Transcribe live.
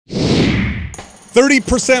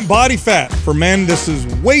30% body fat for men. This is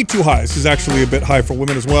way too high. This is actually a bit high for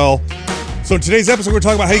women as well. So in today's episode, we're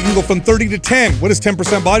talking about how you can go from 30 to 10. What is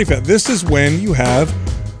 10% body fat? This is when you have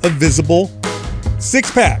a visible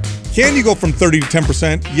six-pack. Can you go from 30 to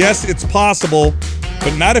 10%? Yes, it's possible,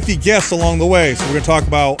 but not if you guess along the way. So we're going to talk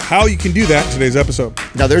about how you can do that in today's episode.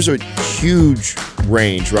 Now, there's a huge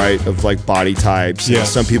range, right, of like body types.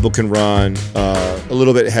 Yes. Some people can run a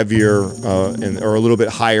little bit heavier or a little bit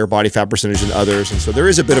higher body fat percentage than others. And so there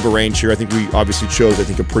is a bit of a range here. I think we obviously chose,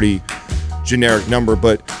 a pretty generic number.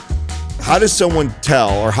 But how does someone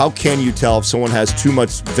tell, or how can you tell if someone has too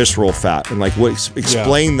much visceral fat? And like,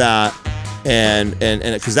 explain that. And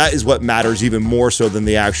because that is what matters even more so than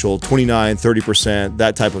the actual 29, 30%,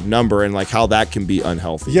 that type of number, and like how that can be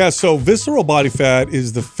unhealthy. Yeah, so visceral body fat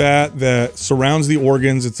is the fat that surrounds the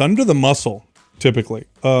organs. It's under the muscle, typically.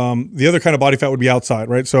 The other kind of body fat would be outside,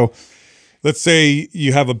 right? So let's say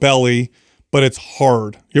you have a belly, but it's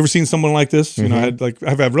hard. You ever seen someone like this? You know,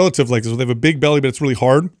 I have relatives like this where they have a big belly, but it's really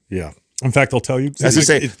hard. Yeah. In fact, I'll tell you. As I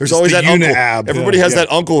say, there's always that uncle. Everybody has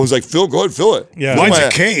that uncle who's like, feel good, feel it. Yeah. Mine's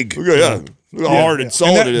a keg. Look how hard and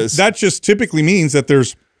solid it is. That just typically means that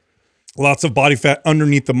there's lots of body fat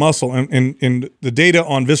underneath the muscle. And the data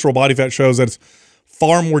on visceral body fat shows that it's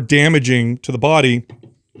far more damaging to the body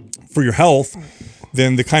for your health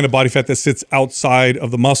than the kind of body fat that sits outside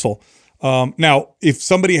of the muscle. Now, if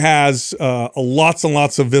somebody has lots and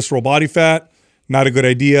lots of visceral body fat, not a good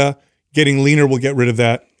idea. Getting leaner will get rid of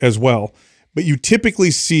that as well. But you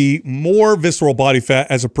typically see more visceral body fat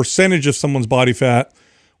as a percentage of someone's body fat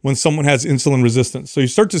when someone has insulin resistance. So you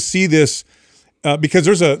start to see this because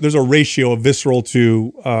there's a ratio of visceral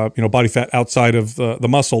to body fat outside of the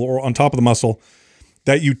muscle or on top of the muscle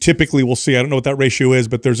that you typically will see. I don't know what that ratio is,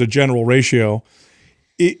 but there's a general ratio.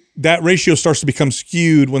 That ratio starts to become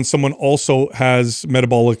skewed when someone also has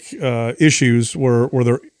metabolic issues where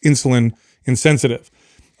they're insulin insensitive.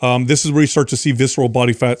 This is where you start to see visceral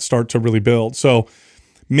body fat start to really build. So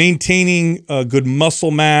maintaining good muscle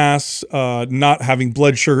mass, not having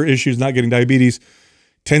blood sugar issues, not getting diabetes,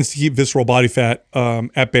 tends to keep visceral body fat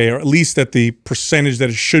at bay, or at least at the percentage that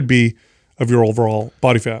it should be of your overall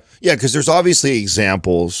body fat. Yeah, because there's obviously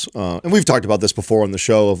examples, and we've talked about this before on the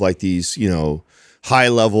show, of like these,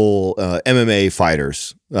 high-level MMA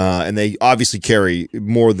fighters, and they obviously carry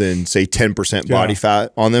more than, say, 10% body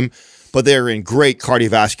fat on them. But they're in great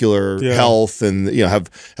cardiovascular health, and have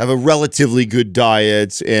a relatively good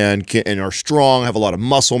diet, and are strong, have a lot of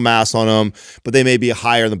muscle mass on them, but they may be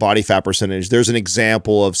higher in the body fat percentage. There's an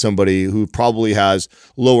example of somebody who probably has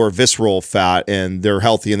lower visceral fat, and they're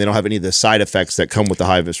healthy, and they don't have any of the side effects that come with the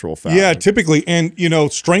high visceral fat. Yeah, typically. And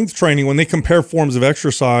strength training, when they compare forms of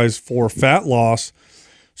exercise for fat loss,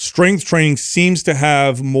 strength training seems to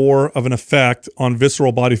have more of an effect on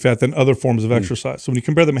visceral body fat than other forms of exercise. So when you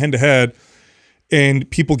compare them head to head, and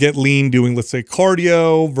people get lean doing, let's say,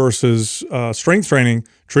 cardio versus strength training,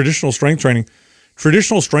 traditional strength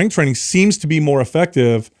training seems to be more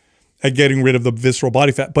effective at getting rid of the visceral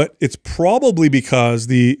body fat. But it's probably because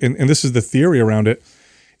and this is the theory around it,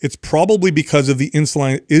 it's probably because of the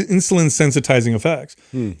insulin sensitizing effects.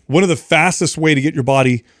 One of the fastest way to get your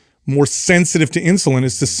body more sensitive to insulin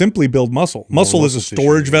is to simply build muscle. Muscle is a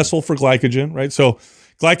storage vessel for glycogen, right? So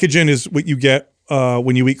glycogen is what you get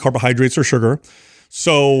when you eat carbohydrates or sugar.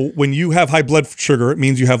 So when you have high blood sugar, it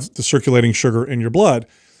means you have the circulating sugar in your blood,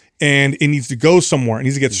 and it needs to go somewhere. It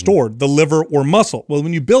needs to get stored, the liver or muscle. Well,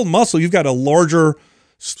 when you build muscle, you've got a larger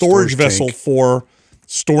storage vessel for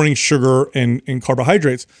storing sugar and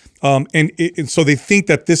carbohydrates. And so they think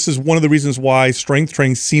that this is one of the reasons why strength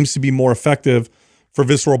training seems to be more effective for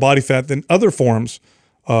visceral body fat than other forms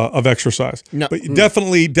of exercise. No. But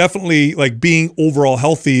definitely like being overall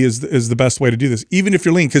healthy is the best way to do this, even if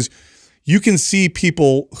you're lean, because you can see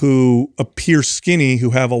people who appear skinny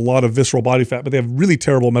who have a lot of visceral body fat, but they have really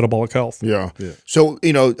terrible metabolic health. Yeah. So,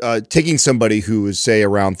 taking somebody who is, say,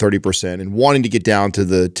 around 30% and wanting to get down to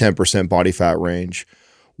the 10% body fat range,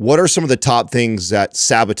 what are some of the top things that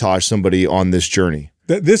sabotage somebody on this journey?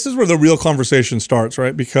 This is where the real conversation starts,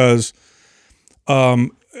 right? Because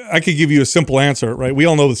I could give you a simple answer, right? We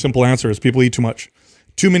all know the simple answer is people eat too much.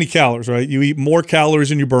 Too many calories, right? You eat more calories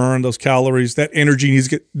than you burn. Those calories, that energy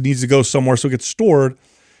needs to go somewhere, so it gets stored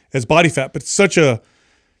as body fat. But it's such a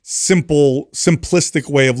simplistic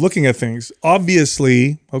way of looking at things.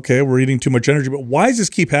 Obviously, okay, we're eating too much energy, but why does this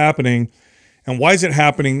keep happening? And why is it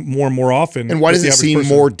happening more and more often? And why does it seem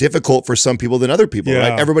more difficult for some people than other people,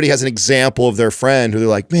 right? Everybody has an example of their friend who they're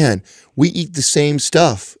like, man, we eat the same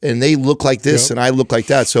stuff and they look like this and I look like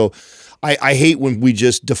that. So I hate when we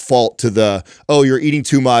just default to the, oh, you're eating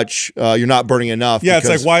too much, you're not burning enough. Yeah,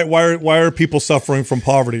 it's like why are people suffering from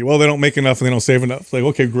poverty? Well, they don't make enough and they don't save enough. It's like,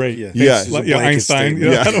 okay, great. Yeah. Einstein.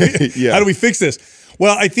 You know, how do we fix this?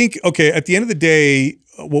 Well, I think, okay, at the end of the day,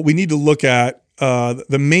 what we need to look at,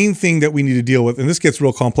 the main thing that we need to deal with, and this gets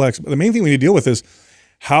real complex, but the main thing we need to deal with is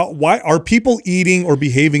why are people eating or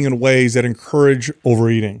behaving in ways that encourage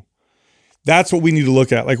overeating? That's what we need to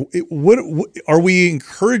look at. Like, what are we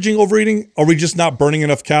encouraging overeating? Are we just not burning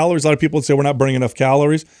enough calories? A lot of people would say we're not burning enough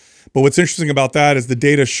calories. But what's interesting about that is the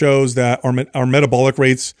data shows that our metabolic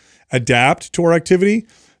rates adapt to our activity.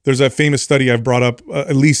 There's a famous study I've brought up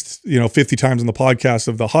at least 50 times in the podcast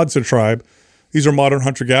of the Hadza tribe. These are modern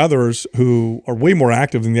hunter-gatherers who are way more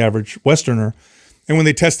active than the average Westerner. And when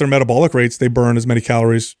they test their metabolic rates, they burn as many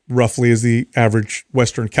calories roughly as the average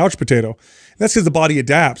Western couch potato. And that's because the body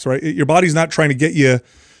adapts, right? Your body's not trying to get you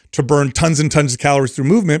to burn tons and tons of calories through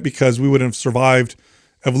movement, because we wouldn't have survived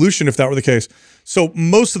evolution if that were the case. So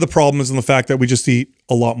most of the problem is in the fact that we just eat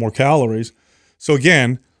a lot more calories. So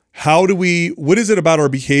again, what is it about our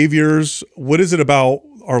behaviors? What is it about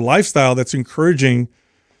our lifestyle that's encouraging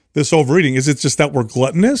this overeating? Is it just that we're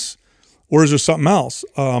gluttonous, or is there something else?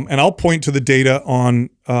 And I'll point to the data on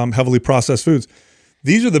heavily processed foods.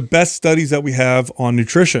 These are the best studies that we have on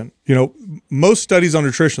nutrition. Most studies on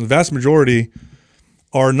nutrition, the vast majority,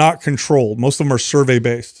 are not controlled. Most of them are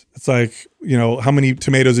survey-based. It's like, how many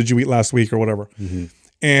tomatoes did you eat last week or whatever? Mm-hmm.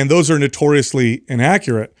 And those are notoriously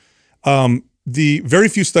inaccurate. The very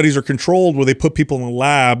few studies are controlled, where they put people in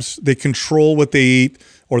labs, they control what they eat,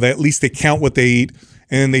 or at least they count what they eat,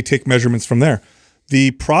 and then they take measurements from there.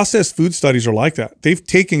 The processed food studies are like that. They've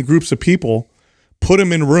taken groups of people, put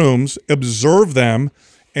them in rooms, observed them,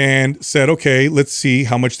 and said, okay, let's see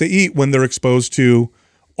how much they eat when they're exposed to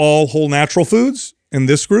all whole natural foods in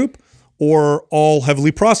this group, or all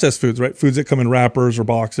heavily processed foods, right? Foods that come in wrappers or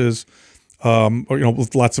boxes, or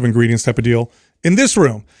with lots of ingredients type of deal in this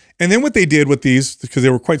room. And then what they did with these, because they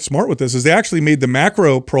were quite smart with this, is they actually made the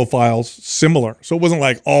macro profiles similar. So it wasn't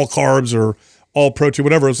like all carbs or all protein,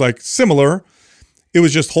 whatever. It was like similar. It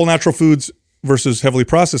was just whole natural foods versus heavily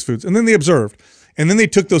processed foods. And then they observed. And then they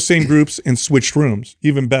took those same groups and switched rooms,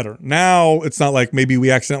 even better. Now it's not like maybe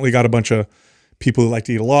we accidentally got a bunch of people who like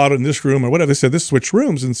to eat a lot in this room or whatever. They said, let's switch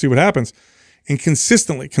rooms and see what happens. And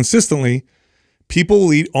consistently, people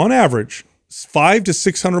will eat on average 500 to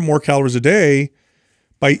 600 more calories a day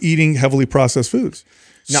by eating heavily processed foods.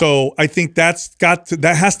 Now, so I think that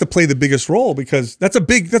has to play the biggest role, because that's a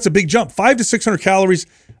big jump. 500 to 600 calories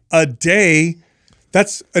a day.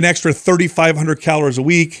 That's an extra 3,500 calories a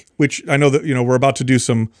week, which I know that, we're about to do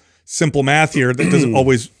some simple math here that doesn't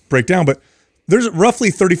always break down, but there's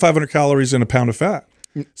roughly 3,500 calories in a pound of fat.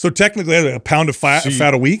 So technically a pound of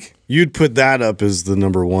fat a week. You'd put that up as the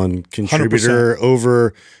number one contributor 100%.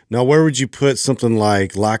 over. Now, where would you put something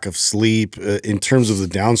like lack of sleep in terms of the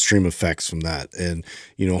downstream effects from that, and,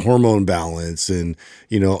 hormone balance, and,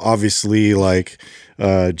 obviously like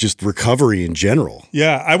just recovery in general?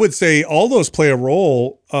 Yeah, I would say all those play a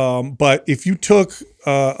role. But if you took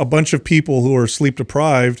a bunch of people who are sleep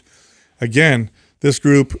deprived, again, this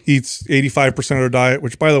group eats 85% of their diet,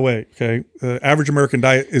 which, by the way, okay, the average American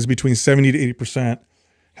diet is between 70 to 80%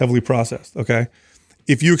 heavily processed, okay?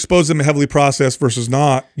 If you expose them to heavily processed versus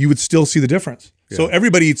not, you would still see the difference. Yeah. So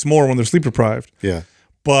everybody eats more when they're sleep deprived. Yeah.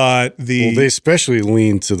 But they especially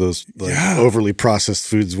lean to those overly processed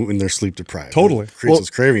foods when they're sleep deprived. Totally. It creates those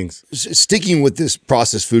cravings. Sticking with this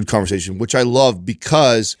processed food conversation, which I love,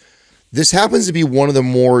 because this happens to be one of the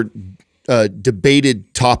more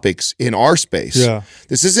debated topics in our space. Yeah.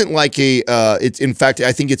 This isn't like it's, in fact,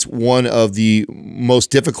 I think it's one of the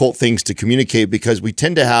most difficult things to communicate, because we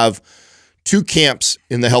tend to have two camps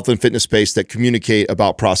in the health and fitness space that communicate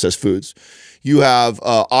about processed foods. You have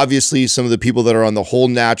obviously some of the people that are on the whole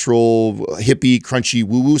natural, hippie, crunchy,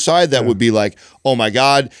 woo-woo side that would be like, oh my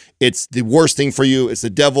God, it's the worst thing for you. It's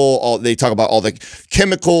the devil. They talk about all the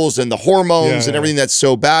chemicals and the hormones and everything that's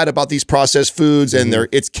so bad about these processed foods, and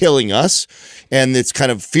it's killing us. And it's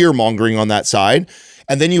kind of fear-mongering on that side.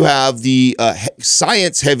 And then you have the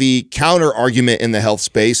science-heavy counter-argument in the health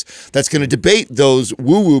space that's going to debate those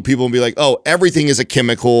woo-woo people and be like, oh, everything is a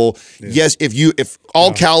chemical. Yeah. Yes, if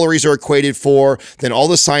all calories are equated for, then all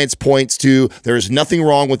the science points to there is nothing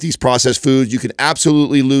wrong with these processed foods. You can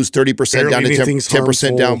absolutely lose 30% down to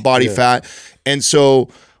 10% down body fat. And so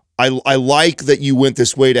I like that you went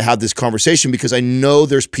this way to have this conversation, because I know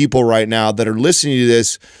there's people right now that are listening to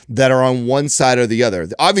this that are on one side or the other.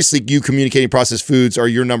 Obviously, you communicating processed foods are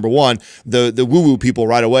your number one. The woo-woo people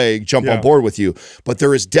right away jump on board with you. But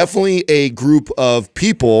there is definitely a group of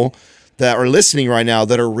people that are listening right now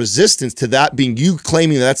that are resistant to that being you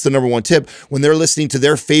claiming that's the number one tip when they're listening to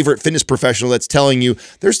their favorite fitness professional that's telling you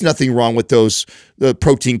there's nothing wrong with those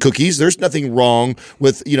protein cookies. There's nothing wrong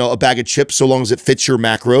with, you know, a bag of chips so long as it fits your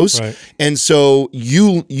macros. Right. And so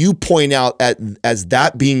you point out as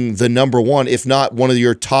that being the number one, if not one of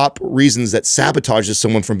your top reasons that sabotages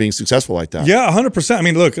someone from being successful like that. Yeah, 100%. I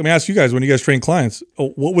mean, look, let me ask you guys, when you guys train clients,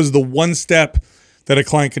 what was the one step that a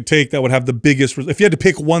client could take that would have the biggest, if you had to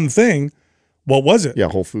pick one thing, what was it? Yeah,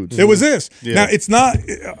 Whole Foods. It was this. Yeah. Now, it's not,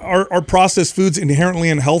 are processed foods inherently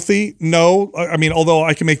unhealthy? No. I mean, although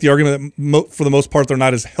I can make the argument that for the most part, they're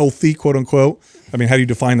not as healthy, quote unquote. I mean, how do you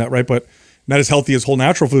define that, right? But not as healthy as whole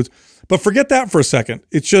natural foods. But forget that for a second.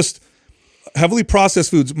 It's just heavily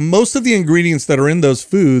processed foods. Most of the ingredients that are in those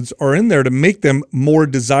foods are in there to make them more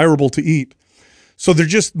desirable to eat. So they're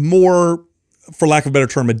just more, for lack of a better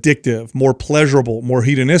term, addictive, more pleasurable, more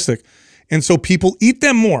hedonistic. And so people eat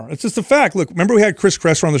them more. It's just a fact. Look, remember we had Chris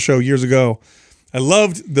Kresser on the show years ago. I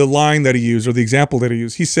loved the line that he used, or the example that he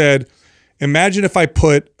used. He said, imagine if I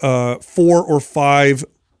put 4 or 5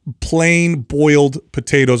 plain boiled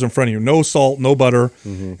potatoes in front of you, no salt, no butter,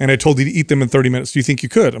 and I told you to eat them in 30 minutes. Do you think you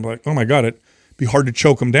could? I'm like, oh my God, it'd be hard to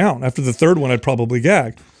choke them down. After the third one, I'd probably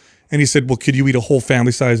gag. And he said, well, could you eat a whole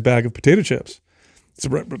family-sized bag of potato chips? It's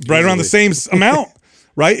right around the same amount.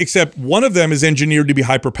 Right? Except one of them is engineered to be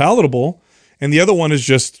hyper palatable, and the other one is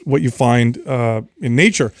just what you find in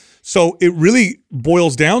nature. So it really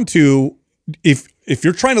boils down to if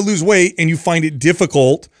you're trying to lose weight and you find it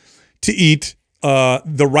difficult to eat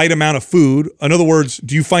the right amount of food. In other words,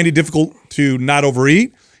 do you find it difficult to not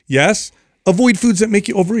overeat? Yes. Avoid foods that make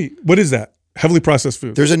you overeat. What is that? Heavily processed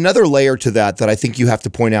food. There's another layer to that I think you have to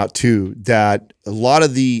point out too, that a lot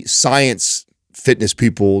of the science fitness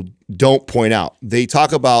people don't point out. They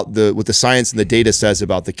talk about what the science and the data says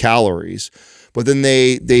about the calories, but then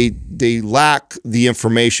they lack the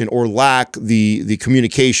information or lack the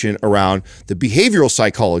communication around the behavioral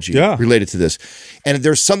psychology related to this. And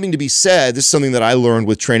there's something to be said. This is something that I learned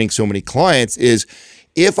with training so many clients is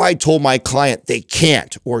if I told my client they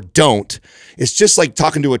can't or don't, it's just like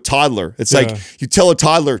talking to a toddler. It's like you tell a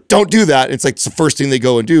toddler, don't do that. It's like it's the first thing they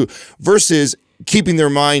go and do versus keeping their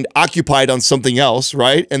mind occupied on something else,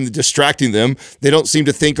 right? And distracting them. They don't seem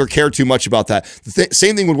to think or care too much about that. The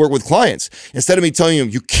same thing would work with clients. Instead of me telling them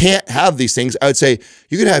you can't have these things, I would say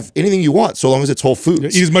you can have anything you want so long as it's whole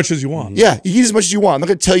foods. Eat as much as you want. Yeah, you eat as much as you want. I'm not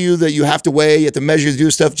going to tell you that you have to weigh, you have to measure, do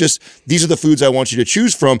stuff. Just these are the foods I want you to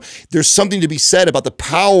choose from. There's something to be said about the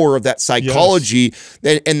power of that psychology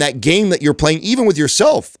and that game that you're playing, even with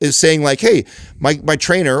yourself, is saying like, hey, my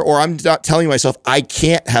trainer, or I'm not telling myself I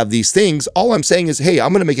can't have these things. All I'm saying is, hey,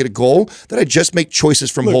 I'm going to make it a goal that I just make choices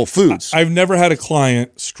from whole foods. I've never had a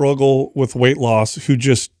client struggle with weight loss who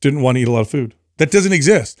just didn't want to eat a lot of food. That doesn't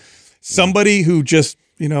exist. Somebody who just,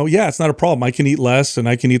 you know, yeah, it's not a problem. I can eat less and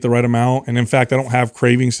I can eat the right amount. And in fact, I don't have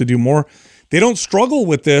cravings to do more. They don't struggle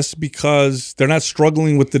with this because they're not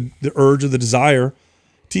struggling with the urge or the desire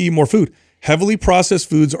to eat more food. Heavily processed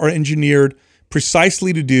foods are engineered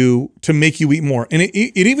precisely to make you eat more. And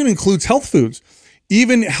it even includes health foods.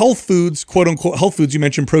 Even health foods, quote unquote health foods, you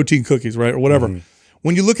mentioned protein cookies, right? Or whatever.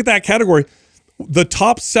 When you look at that category, the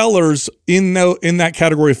top sellers in that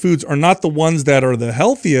category of foods are not the ones that are the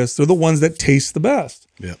healthiest. They're the ones that taste the best.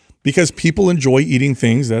 Yeah. Because people enjoy eating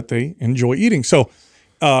things that they enjoy eating. So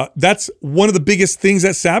that's one of the biggest things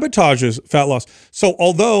that sabotages fat loss. So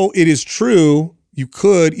although it is true, you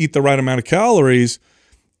could eat the right amount of calories,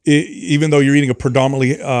 even though you're eating a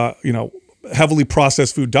predominantly, heavily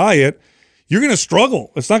processed food diet, you're going to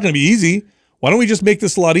struggle. It's not going to be easy. Why don't we just make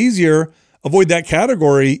this a lot easier? Avoid that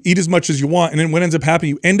category, eat as much as you want. And then what ends up happening,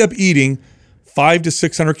 you end up eating 500 to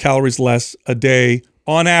 600 calories less a day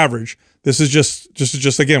on average. This is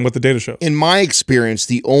just again, what the data shows. In my experience,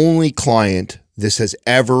 the only client this has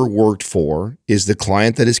ever worked for is the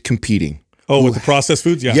client that is competing. Oh, with the processed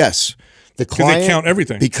foods? Yeah. Yes. The client, because they count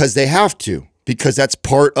everything. Because they have to. Because that's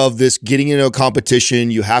part of this getting into a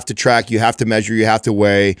competition. You have to track, you have to measure, you have to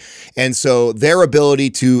weigh. And so their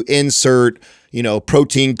ability to insert,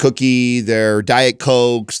 protein cookie, their Diet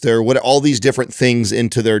Cokes, all these different things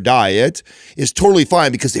into their diet is totally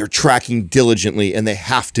fine because they're tracking diligently and they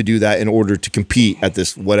have to do that in order to compete at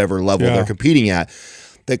this whatever level they're competing at.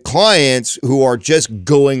 The clients who are just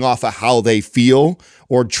going off of how they feel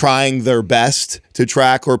or trying their best to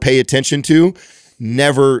track or pay attention to,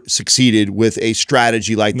 never succeeded with a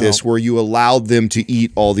strategy like this where you allowed them to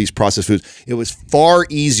eat all these processed foods. It was far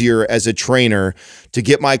easier as a trainer to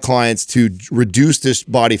get my clients to reduce this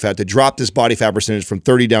body fat, to drop this body fat percentage from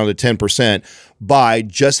 30 down to 10% by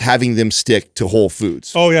just having them stick to whole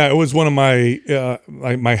foods. Oh yeah, it was one of my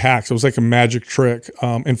my hacks. It was like a magic trick.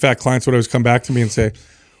 In fact, clients would always come back to me and say,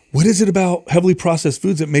 what is it about heavily processed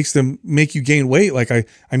foods that make you gain weight? Like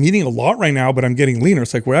I'm eating a lot right now, but I'm getting leaner.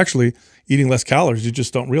 It's like, we're actually eating less calories. You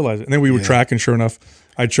just don't realize it. And then we would track, and sure enough,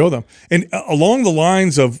 I'd show them. And along the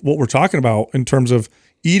lines of what we're talking about in terms of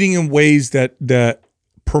eating in ways that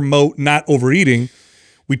promote not overeating,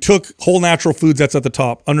 we took whole natural foods. That's at the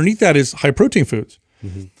top. Underneath that is high protein foods.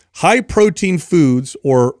 Mm-hmm. High protein foods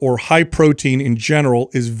or high protein in general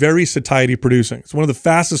is very satiety producing. It's one of the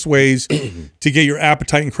fastest ways to get your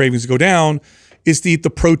appetite and cravings to go down is to eat the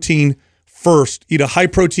protein first. Eat a high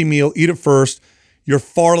protein meal, eat it first. You're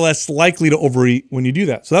far less likely to overeat when you do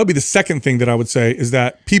that. So that would be the second thing that I would say is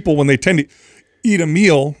that people, when they tend to eat a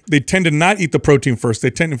meal, they tend to not eat the protein first.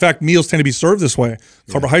 In fact, meals tend to be served this way.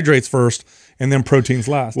 Carbohydrates first, and then proteins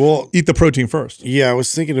last. Well, eat the protein first. Yeah, I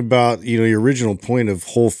was thinking about, your original point of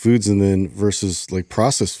whole foods and then versus like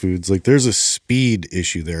processed foods. Like there's a speed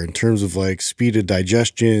issue there in terms of like speed of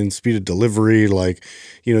digestion, speed of delivery, like,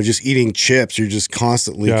 just eating chips, you're just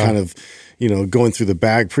constantly kind of, going through the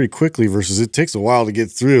bag pretty quickly versus it takes a while to get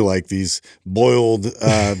through like these boiled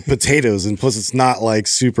potatoes. And plus it's not like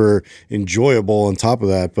super enjoyable on top of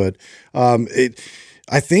that. But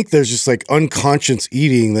I think there's just like unconscious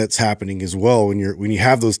eating that's happening as well when you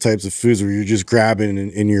have those types of foods where you're just grabbing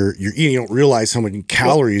and you're eating, you don't realize how many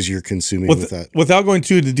calories you're consuming with that. Without going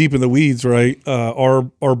too deep in the weeds, right?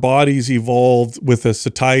 Our bodies evolved with a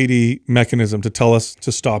satiety mechanism to tell us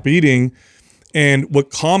to stop eating. And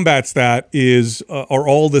what combats that are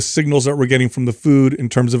all the signals that we're getting from the food in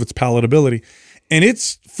terms of its palatability. And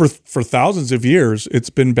it's for thousands of years, it's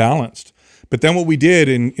been balanced. But then what we did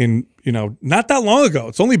in not that long ago,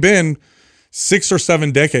 it's only been 6 or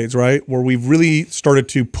 7 decades, right, where we've really started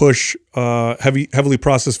to push heavily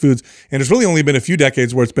processed foods. And it's really only been a few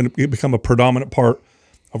decades where it's become a predominant part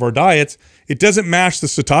of our diets. It doesn't match the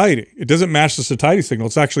satiety. It doesn't match the satiety signal.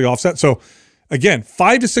 It's actually offset. So again,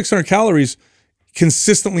 500 to 600 calories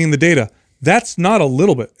consistently in the data. That's not a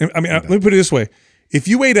little bit. I mean, let me put it this way. If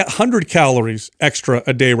you ate 100 calories extra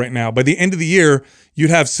a day right now, by the end of the year, you'd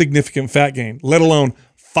have significant fat gain, let alone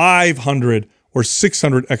 500 or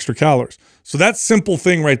 600 extra calories. So that simple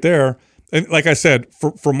thing right there, and like I said,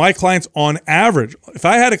 for my clients on average, if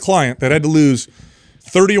I had a client that had to lose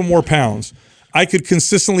 30 or more pounds, I could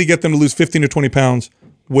consistently get them to lose 15 to 20 pounds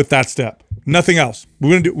with that step. Nothing else.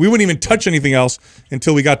 We wouldn't even touch anything else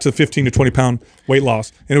until we got to 15 to 20 pound weight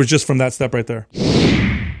loss. And it was just from that step right there.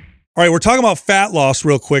 All right, we're talking about fat loss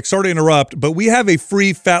real quick. Sorry to interrupt, but we have a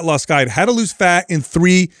free fat loss guide, how to lose fat in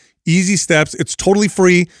 3 easy steps. It's totally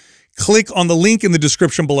free. Click on the link in the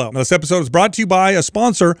description below. Now, this episode is brought to you by a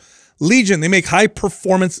sponsor, Legion. They make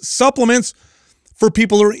high-performance supplements for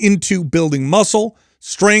people who are into building muscle,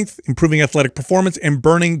 strength, improving athletic performance, and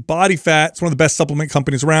burning body fat. It's one of the best supplement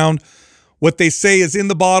companies around. What they say is in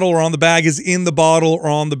the bottle or on the bag is in the bottle or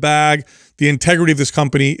on the bag. The integrity of this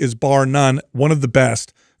company is bar none, one of the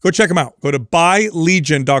best. Go check them out. Go to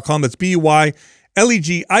buylegion.com. That's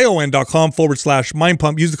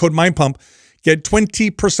BUYLEGION.com/mindpump. Use the code mindpump. Get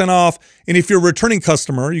 20% off. And if you're a returning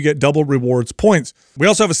customer, you get double rewards points. We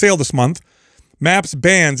also have a sale this month. MAPS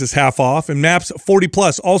Bands is half off, and MAPS 40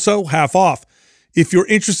 Plus also half off. If you're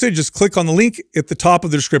interested, just click on the link at the top of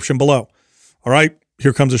the description below. All right,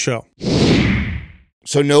 here comes the show.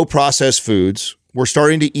 So no processed foods. We're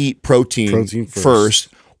starting to eat protein first.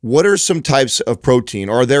 What are some types of protein,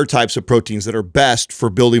 or are there types of proteins that are best for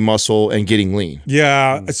building muscle and getting lean?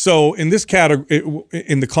 Yeah, so in this category,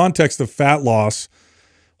 in the context of fat loss,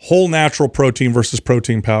 whole natural protein versus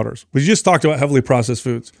protein powders. We just talked about heavily processed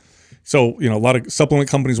foods. So, a lot of supplement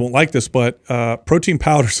companies won't like this, but protein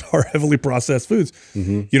powders are heavily processed foods.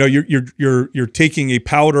 Mm-hmm. You're taking a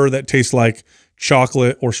powder that tastes like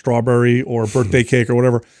chocolate or strawberry or birthday cake or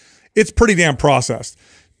whatever. It's pretty damn processed.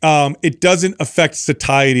 It doesn't affect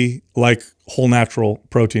satiety like whole natural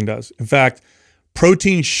protein does. In fact,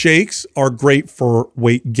 protein shakes are great for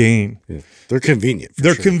weight gain. Yeah. They're convenient.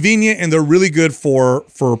 They're convenient, and they're really good for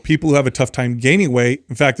people who have a tough time gaining weight.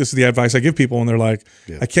 In fact, this is the advice I give people when they're like,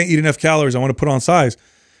 I can't eat enough calories, I want to put on size.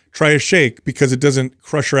 Try a shake because it doesn't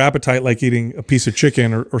crush your appetite like eating a piece of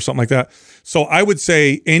chicken or something like that. So I would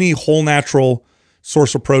say any whole natural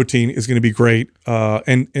source of protein is going to be great.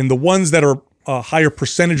 And the ones that are a higher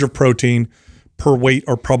percentage of protein per weight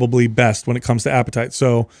are probably best when it comes to appetite.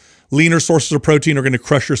 So leaner sources of protein are going to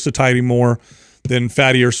crush your satiety more. than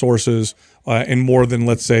fattier sources, and more than,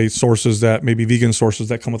 let's say, sources that maybe vegan sources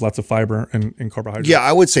that come with lots of fiber and carbohydrates. Yeah,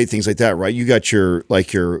 I would say things like that, right? You got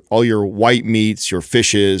all your white meats, your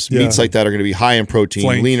fishes, meats like that are going to be high in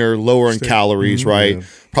protein, leaner, lower in calories, right? Yeah.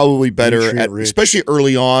 Probably better, especially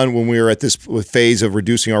early on when we were at this phase of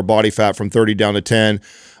reducing our body fat from 30 down to 10.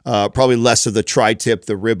 Probably less of the tri-tip,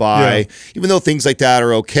 the ribeye, even though things like that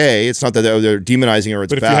are okay. It's not that they're demonizing or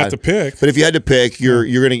it's bad. But if you have to pick, but if you had to pick, you're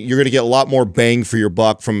gonna get a lot more bang for your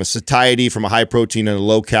buck from a satiety, from a high protein and a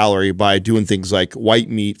low calorie by doing things like white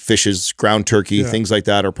meat, fishes, ground turkey, things like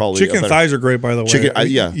that are probably chicken thighs are great, by the way. Chicken,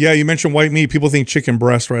 yeah. You mentioned white meat. People think chicken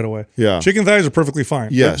breast right away. Yeah, chicken thighs are perfectly fine.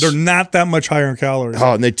 Yes, they're not that much higher in calories.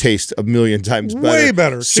 Oh, and they taste a million times better. Way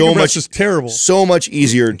better. Chicken breast is terrible. So much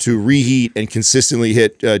easier to reheat and consistently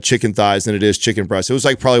hit chicken thighs than it is chicken breast. It was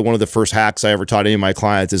like probably one of the first hacks I ever taught any of my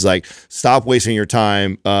clients is like, stop wasting your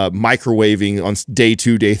time microwaving on day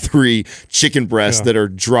 2, day 3 chicken breasts that are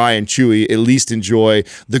dry and chewy. At least enjoy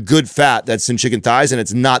the good fat that's in chicken thighs, and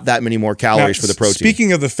it's not that many more calories for the protein.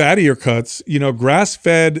 Speaking of the fattier cuts,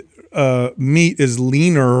 grass-fed meat is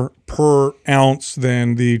leaner per ounce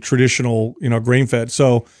than the traditional, grain-fed.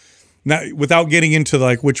 So now, without getting into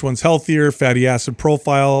like which one's healthier, fatty acid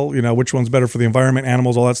profile, which one's better for the environment,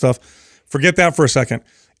 animals, all that stuff, forget that for a second.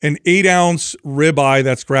 An 8-ounce ribeye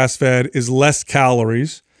that's grass-fed is less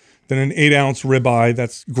calories than an 8-ounce ribeye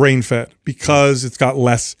that's grain-fed because it's got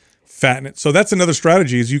less fat in it. So that's another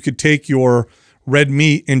strategy is you could take your red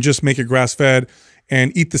meat and just make it grass-fed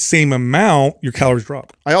and eat the same amount, your calories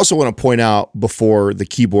drop. I also want to point out before the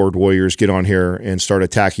keyboard warriors get on here and start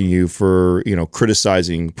attacking you for,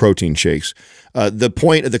 criticizing protein shakes. The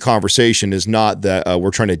point of the conversation is not that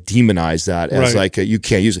we're trying to demonize that as like you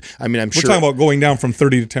can't use it. I mean, we're talking about going down from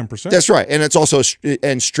 30 to 10%. That's right. And it's also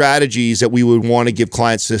strategies that we would want to give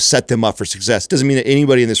clients to set them up for success. Doesn't mean that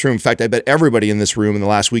anybody in this room, in fact, I bet everybody in this room in the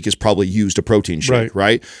last week has probably used a protein shake,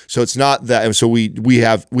 right? So it's not that. And so we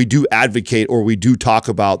do advocate, or we do talk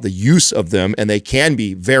about the use of them, and they can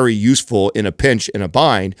be very useful in a pinch, in a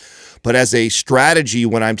bind. But as a strategy,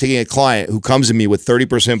 when I'm taking a client who comes to me with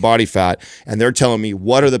 30% body fat and they're telling me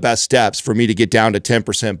what are the best steps for me to get down to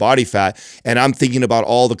 10% body fat, and I'm thinking about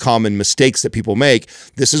all the common mistakes that people make,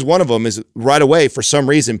 this is one of them. Is right away, for some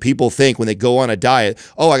reason, people think when they go on a diet,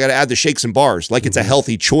 oh, I got to add the shakes and bars, like it's a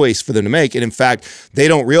healthy choice for them to make. And in fact, they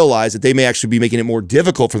don't realize that they may actually be making it more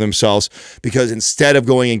difficult for themselves, because instead of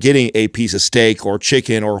going and getting a piece of steak or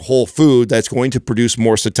chicken or whole food that's going to produce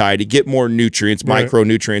more satiety, get more nutrients,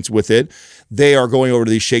 micronutrients with it, they are going over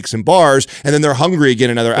to these shakes and bars, and then they're hungry again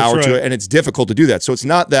another hour to it, and it's difficult to do that. So it's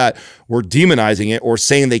not that we're demonizing it or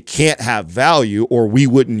saying they can't have value or we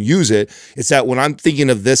wouldn't use it. It's that when I'm thinking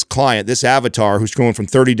of this client, this avatar who's going from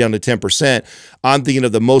 30 down to 10%, I'm thinking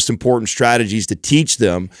of the most important strategies to teach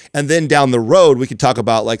them. And then down the road, we could talk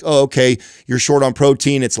about like, oh, okay, you're short on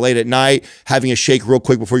protein, it's late at night, having a shake real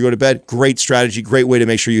quick before you go to bed. Great strategy, great way to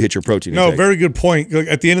make sure you hit your protein intake. Very good point.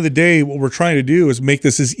 At the end of the day, what we're trying to do is make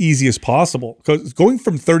this as easy as possible. Because going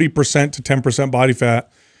from 30% to 10% body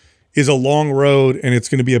fat is a long road, and it's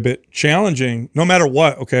going to be a bit challenging no matter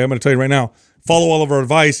what. Okay, I'm going to tell you right now, follow all of our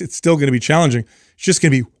advice. It's still going to be challenging. It's just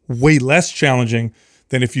going to be way less challenging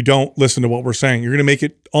than if you don't listen to what we're saying. You're going to make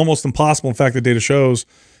it almost impossible. In fact, the data shows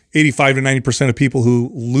 85 to 90% of people who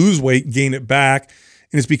lose weight gain it back,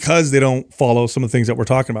 and it's because they don't follow some of the things that we're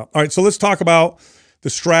talking about. All right, so let's talk about the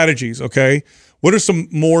strategies, okay? What are some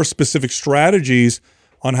more specific strategies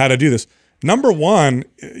on how to do this? Number one,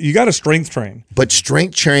 you got to strength train. But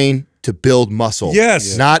strength train to build muscle.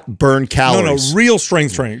 Yes. Not burn calories. No, real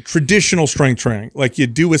strength training, traditional strength training. Like you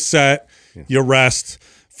do a set, you rest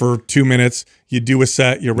for 2 minutes, you do a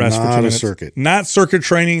set, you rest for 2 minutes. Not a circuit. Not circuit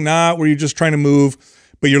training, not where you're just trying to move,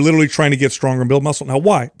 but you're literally trying to get stronger and build muscle. Now,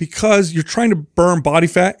 why? Because you're trying to burn body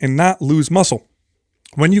fat and not lose muscle.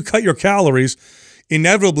 When you cut your calories,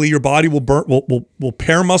 inevitably your body will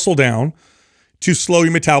pare muscle down to slow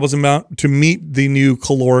your metabolism down to meet the new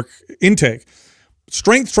caloric intake.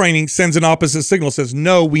 Strength training sends an opposite signal. It says,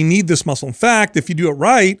 no, we need this muscle. In fact, if you do it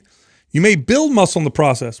right, you may build muscle in the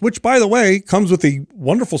process, which, by the way, comes with a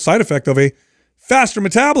wonderful side effect of a faster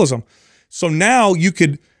metabolism. So now you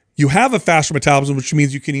have a faster metabolism, which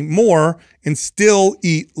means you can eat more and still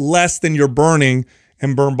eat less than you're burning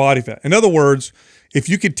and burn body fat. In other words, if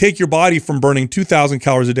you could take your body from burning 2,000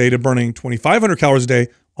 calories a day to burning 2,500 calories a day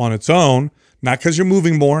on its own, not because you're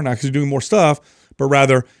moving more, not because you're doing more stuff, but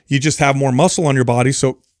rather you just have more muscle on your body,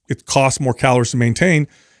 so it costs more calories to maintain,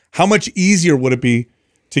 how much easier would it be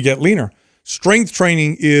to get leaner? Strength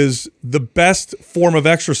training is the best form of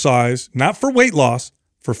exercise, not for weight loss,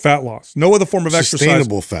 for fat loss. No other form of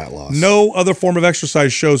Sustainable exercise. fat loss. No other form of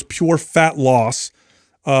exercise shows pure fat loss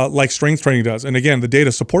like strength training does. And again, the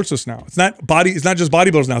data supports this now. It's not just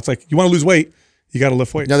bodybuilders now. It's like, you want to lose weight, you got to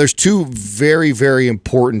lift weights. Now, there's two very, very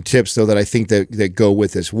important tips, though, that I think that go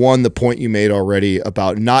with this. One, the point you made already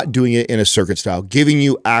about not doing it in a circuit style, giving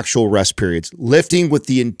you actual rest periods, lifting with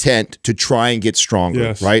the intent to try and get stronger,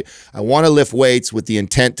 Yes. right? I want to lift weights with the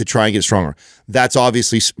intent to try and get stronger. That's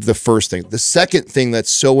obviously the first thing. The second thing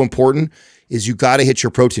that's so important is you got to hit your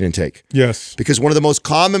protein intake. Yes. Because one of the most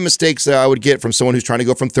common mistakes that I would get from someone who's trying to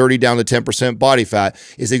go from 30 down to 10% body fat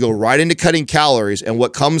is they go right into cutting calories. And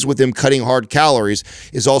what comes with them cutting hard calories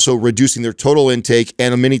is also reducing their total intake.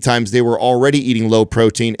 And many times they were already eating low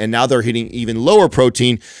protein and now they're hitting even lower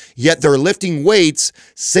protein, yet they're lifting weights,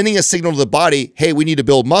 sending a signal to the body, hey, we need to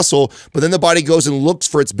build muscle. But then the body goes and looks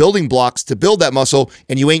for its building blocks to build that muscle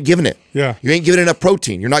and you ain't giving it. Yeah. You ain't giving it enough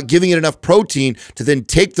protein. You're not giving it enough protein to then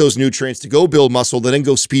take those nutrients to go build muscle, then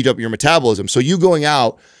go speed up your metabolism. So you going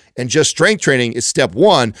out and just strength training is step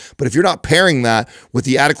one. But if you're not pairing that with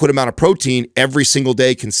the adequate amount of protein every single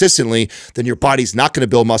day consistently, then your body's not going to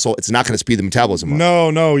build muscle. It's not going to speed the metabolism up.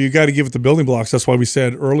 No, you got to give it the building blocks. That's why we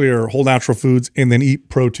said earlier, whole natural foods and then eat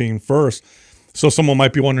protein first. So someone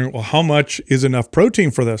might be wondering, well, how much is enough protein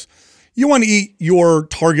for this? You want to eat your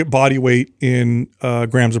target body weight in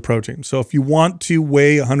grams of protein. So if you want to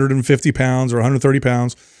weigh 150 pounds or 130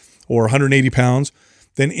 pounds or 180 pounds,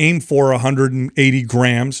 then aim for 180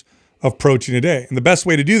 grams of protein a day. And the best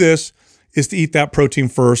way to do this is to eat that protein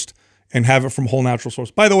first and have it from whole natural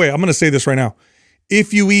source. By the way, I'm going to say this right now.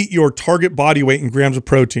 If you eat your target body weight in grams of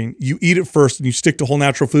protein, you eat it first and you stick to whole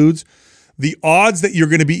natural foods, the odds that you're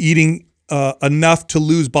going to be eating enough to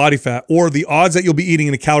lose body fat, or the odds that you'll be eating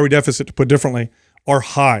in a calorie deficit, to put differently, are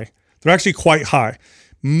high. They're actually quite high.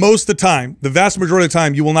 Most of the time, the vast majority of the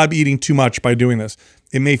time, you will not be eating too much by doing this.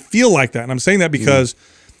 It may feel like that. And I'm saying that because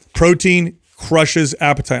protein crushes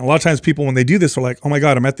appetite. And a lot of times people, when they do this, are like, oh my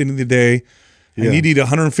God, I'm at the end of the day. I need to eat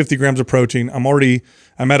 150 grams of protein. I'm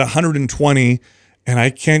at 120 and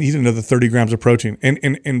I can't eat another 30 grams of protein.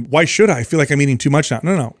 And why should I feel like I'm eating too much now?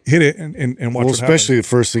 No. Hit it and watch well, what especially happens. the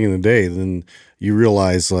first thing in the day, then you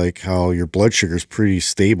realize like how your blood sugar is pretty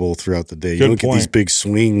stable throughout the day. You don't get these big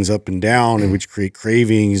swings up and down, and which create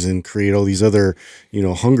cravings and create all these other,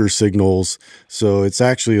 hunger signals. So it's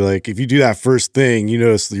actually like if you do that first thing, you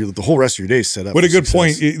notice the whole rest of your day is set up. What a good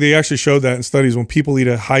success. point. They actually showed that in studies when people eat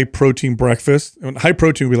a high protein breakfast. High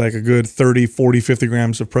protein would be like a good 30, 40, 50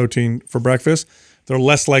 grams of protein for breakfast. They're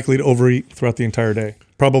less likely to overeat throughout the entire day.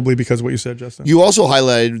 Probably because of what you said, Justin. You also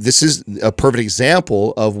highlighted, this is a perfect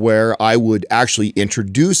example of where I would actually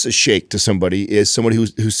introduce a shake to somebody, is somebody who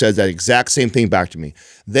says that exact same thing back to me.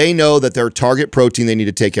 They know that their target protein they need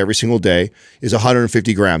to take every single day is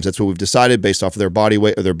 150 grams. That's what we've decided based off of their body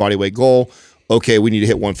weight or their body weight goal. Okay, we need to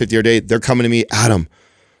hit 150 a day. They're coming to me, Adam,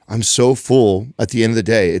 I'm so full at the end of the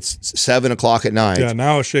day. It's 7 o'clock at night. Yeah,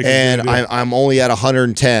 now a shake. And I'm only at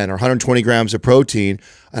 110 or 120 grams of protein,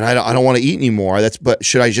 and I don't want to eat anymore. But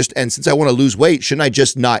should I just, and since I want to lose weight, shouldn't I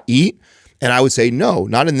just not eat? And I would say, no,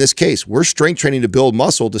 not in this case. We're strength training to build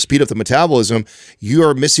muscle, to speed up the metabolism. You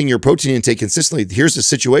are missing your protein intake consistently. Here's a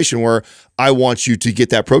situation where I want you to get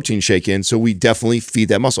that protein shake in, so we definitely feed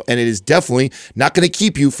that muscle. And it is definitely not going to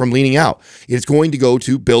keep you from leaning out. It's going to go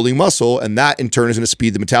to building muscle, and that in turn is going to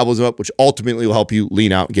speed the metabolism up, which ultimately will help you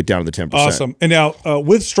lean out and get down to the 10%. Awesome. And now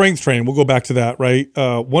with strength training, we'll go back to that, right?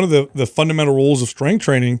 One of the fundamental rules of strength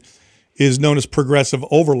training is known as progressive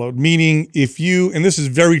overload, meaning if you, and this is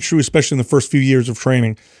very true, especially in the first few years of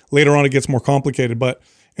training, later on it gets more complicated, but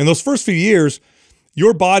in those first few years,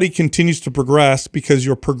 your body continues to progress because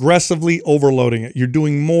you're progressively overloading it. You're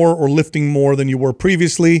doing more or lifting more than you were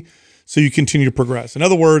previously, so you continue to progress. In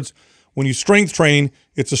other words, when you strength train,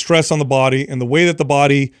 it's a stress on the body, and the way that the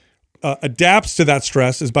body adapts to that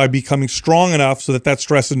stress is by becoming strong enough so that that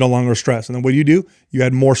stress is no longer stress. And then what do? You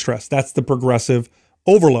add more stress. That's the progressive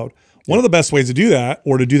overload. One of the best ways to do that,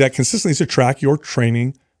 or to do that consistently, is to track your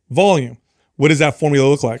training volume. What does that formula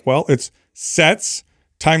look like? Well, it's sets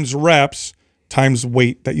times reps times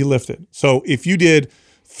weight that you lifted. So if you did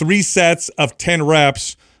 3 sets of 10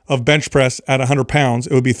 reps of bench press at 100 pounds,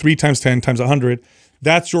 it would be 3 times 10 times 100.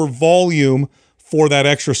 That's your volume for that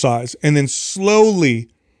exercise. And then slowly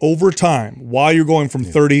over time, while you're going from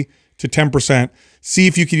 30 to 10%, see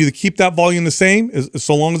if you can either keep that volume the same,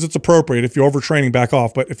 so long as it's appropriate. If you're overtraining, back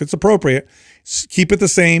off. But if it's appropriate, keep it the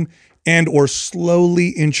same, and or slowly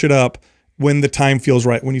inch it up when the time feels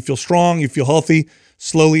right. When you feel strong, you feel healthy,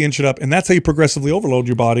 slowly inch it up. And that's how you progressively overload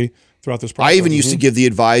your body throughout this process. I even used to give the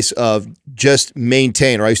advice of just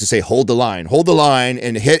maintain, or I used to say hold the line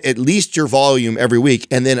and hit at least your volume every week,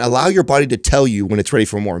 and then allow your body to tell you when it's ready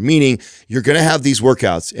for more. Meaning you're going to have these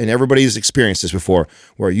workouts, and everybody's experienced this before,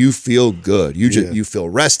 where you feel good. You feel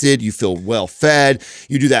rested, you feel well fed.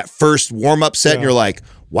 You do that first warm-up set and you're like,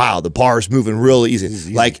 wow, the bar is moving real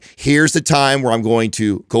easy. Like, here's the time where I'm going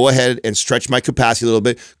to go ahead and stretch my capacity a little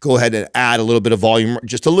bit, go ahead and add a little bit of volume,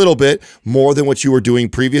 just a little bit more than what you were doing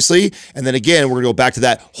previously. And then again, we're going to go back to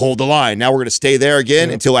that, hold the line. Now we're going to stay there again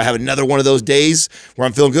until I have another one of those days where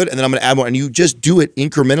I'm feeling good. And then I'm going to add more. And you just do it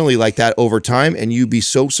incrementally like that over time. And you'd be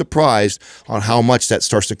so surprised on how much that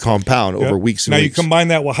starts to compound over weeks and weeks. Now you combine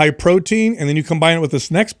that with high protein, and then you combine it with this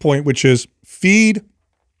next point, which is feed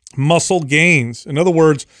muscle gains. In other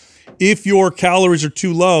words, if your calories are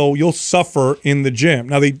too low, you'll suffer in the gym.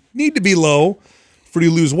 Now, they need to be low for you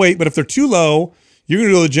to lose weight, but if they're too low, you're going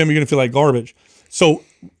to go to the gym, you're going to feel like garbage. So,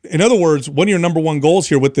 in other words, one of your number one goals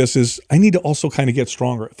here with this is I need to also kind of get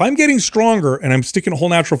stronger. If I'm getting stronger and I'm sticking to whole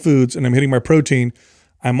natural foods and I'm hitting my protein,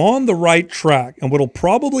 I'm on the right track. And what'll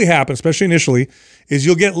probably happen, especially initially, is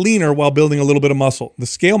you'll get leaner while building a little bit of muscle. The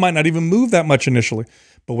scale might not even move that much initially,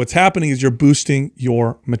 but what's happening is you're boosting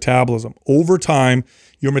your metabolism. Over time,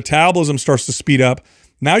 your metabolism starts to speed up.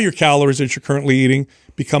 Now your calories that you're currently eating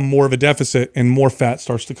become more of a deficit and more fat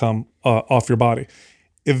starts to come off your body.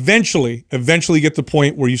 Eventually get to the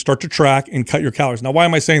point where you start to track and cut your calories. Now, why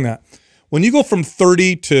am I saying that? When you go from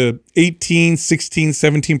 30 to 18, 16,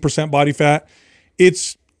 17% body fat,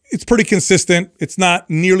 it's pretty consistent. It's not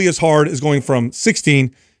nearly as hard as going from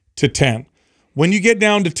 16 to 10. When you get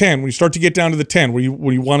down to 10, when you start to get down to the 10, where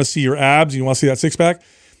you want to see your abs, you want to see that six pack,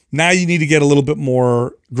 now you need to get a little bit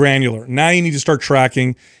more granular. Now you need to start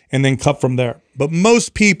tracking and then cut from there. But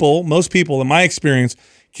most people, in my experience,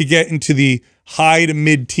 could get into the high to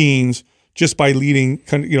mid-teens just by living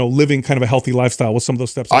kind of a healthy lifestyle with some of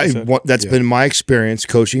those steps. That's been my experience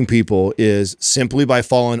coaching people, is simply by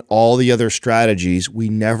following all the other strategies, we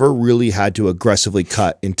never really had to aggressively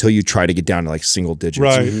cut until you try to get down to like single digits.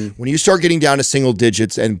 Right. When you start getting down to single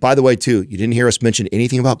digits, and by the way, too, you didn't hear us mention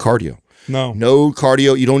anything about cardio. No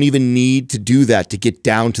cardio. You don't even need to do that to get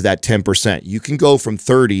down to that 10%. You can go from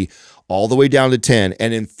 30 all the way down to 10.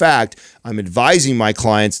 And in fact, I'm advising my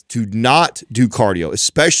clients to not do cardio,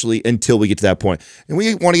 especially until we get to that point. And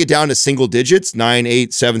we want to get down to single digits, 9,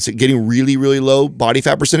 8, 7, 6, getting really, really low body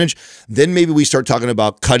fat percentage. Then maybe we start talking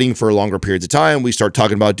about cutting for longer periods of time. We start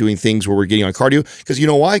talking about doing things where we're getting on cardio. Because you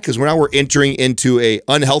know why? Because now we're entering into a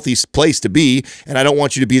unhealthy place to be. And I don't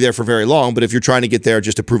want you to be there for very long. But if you're trying to get there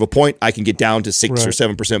just to prove a point, I can get down to 6 or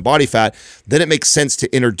 7% body fat. Then it makes sense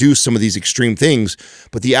to introduce some of these extreme things.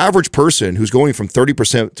 But the average person who's going from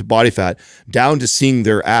 30% to body fat down to seeing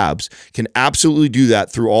their abs can absolutely do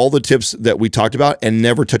that through all the tips that we talked about and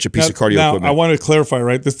never touch a piece of cardio equipment. I want to clarify,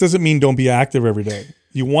 right? This doesn't mean don't be active every day.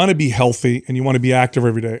 You want to be healthy and you want to be active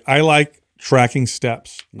every day. I like tracking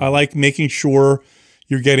steps. I like making sure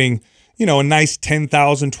you're getting, a nice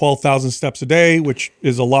 10,000, 12,000 steps a day, which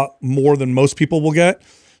is a lot more than most people will get.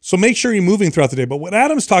 So make sure you're moving throughout the day. But what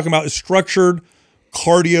Adam's talking about is structured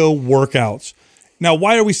cardio workouts. Now,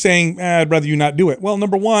 why are we saying, I'd rather you not do it? Well,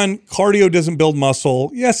 number one, cardio doesn't build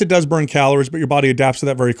muscle. Yes, it does burn calories, but your body adapts to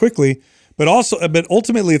that very quickly. But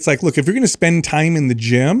ultimately, it's like, look, if you're going to spend time in the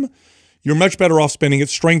gym, you're much better off spending it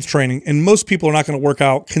strength training. And most people are not going to work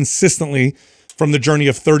out consistently from the journey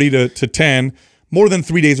of 30 to 10 more than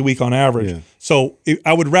 3 days a week on average. Yeah. So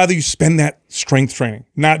I would rather you spend that strength training,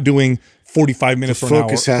 not doing 45 minutes or an hour.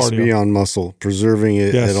 Focus has to be on muscle, preserving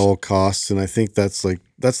it at all costs. And I think that's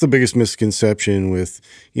the biggest misconception with,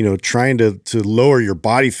 trying to lower your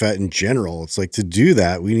body fat in general. It's like, to do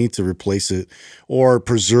that, we need to replace it or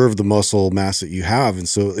preserve the muscle mass that you have. And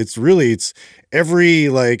so it's every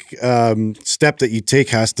step that you take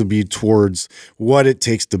has to be towards what it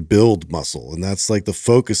takes to build muscle. And that's like the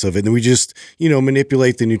focus of it. And we just,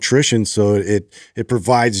 manipulate the nutrition so it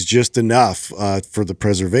provides just enough for the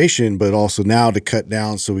preservation, but also now to cut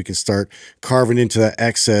down so we can start carving into that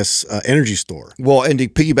excess energy store. Well, and to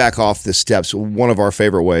piggyback off the steps, one of our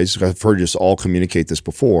favorite ways, I've heard us all communicate this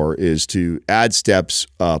before, is to add steps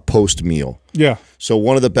post-meal. Yeah. So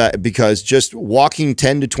one of the because just walking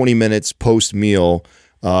 10 to 20 minutes post-meal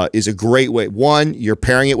is a great way. One, you're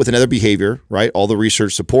pairing it with another behavior, right? All the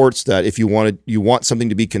research supports that if you want something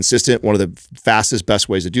to be consistent, one of the fastest, best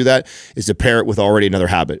ways to do that is to pair it with already another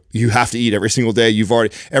habit. You have to eat every single day.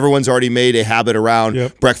 Everyone's already made a habit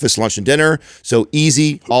around breakfast, lunch, and dinner. So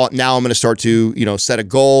easy. Now I'm going to start to, set a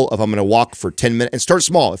goal of I'm going to walk for 10 minutes and start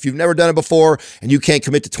small. If you've never done it before and you can't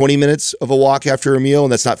commit to 20 minutes of a walk after a meal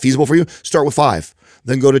and that's not feasible for you, start with 5.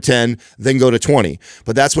 then go to 10, then go to 20.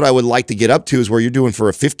 But that's what I would like to get up to, is where you're doing for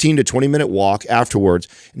a 15 to 20 minute walk afterwards.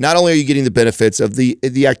 Not only are you getting the benefits of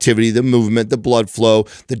the activity, the movement, the blood flow,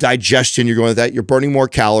 the digestion, you're going with that, you're burning more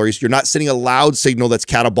calories. You're not sending a loud signal that's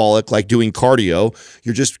catabolic like doing cardio.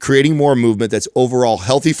 You're just creating more movement that's overall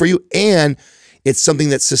healthy for you, and it's something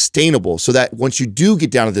that's sustainable, so that once you do get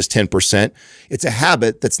down to this 10%, it's a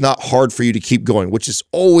habit that's not hard for you to keep going, which is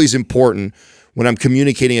always important when I'm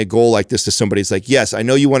communicating a goal like this to somebody. It's like, yes, I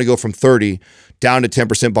know you want to go from 30 down to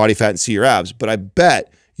 10% body fat and see your abs, but I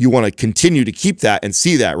bet you want to continue to keep that and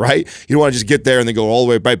see that, right? You don't want to just get there and then go all the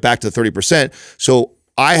way right back to the 30%. So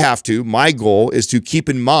my goal is to keep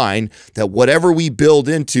in mind that whatever we build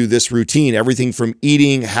into this routine, everything from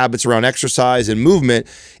eating, habits around exercise and movement,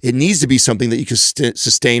 it needs to be something that you can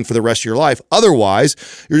sustain for the rest of your life. Otherwise,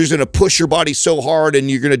 you're just going to push your body so hard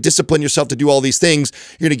and you're going to discipline yourself to do all these things.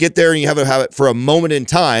 You're going to get there and you have a habit for a moment in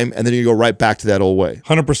time, and then you go right back to that old way.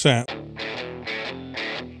 100%.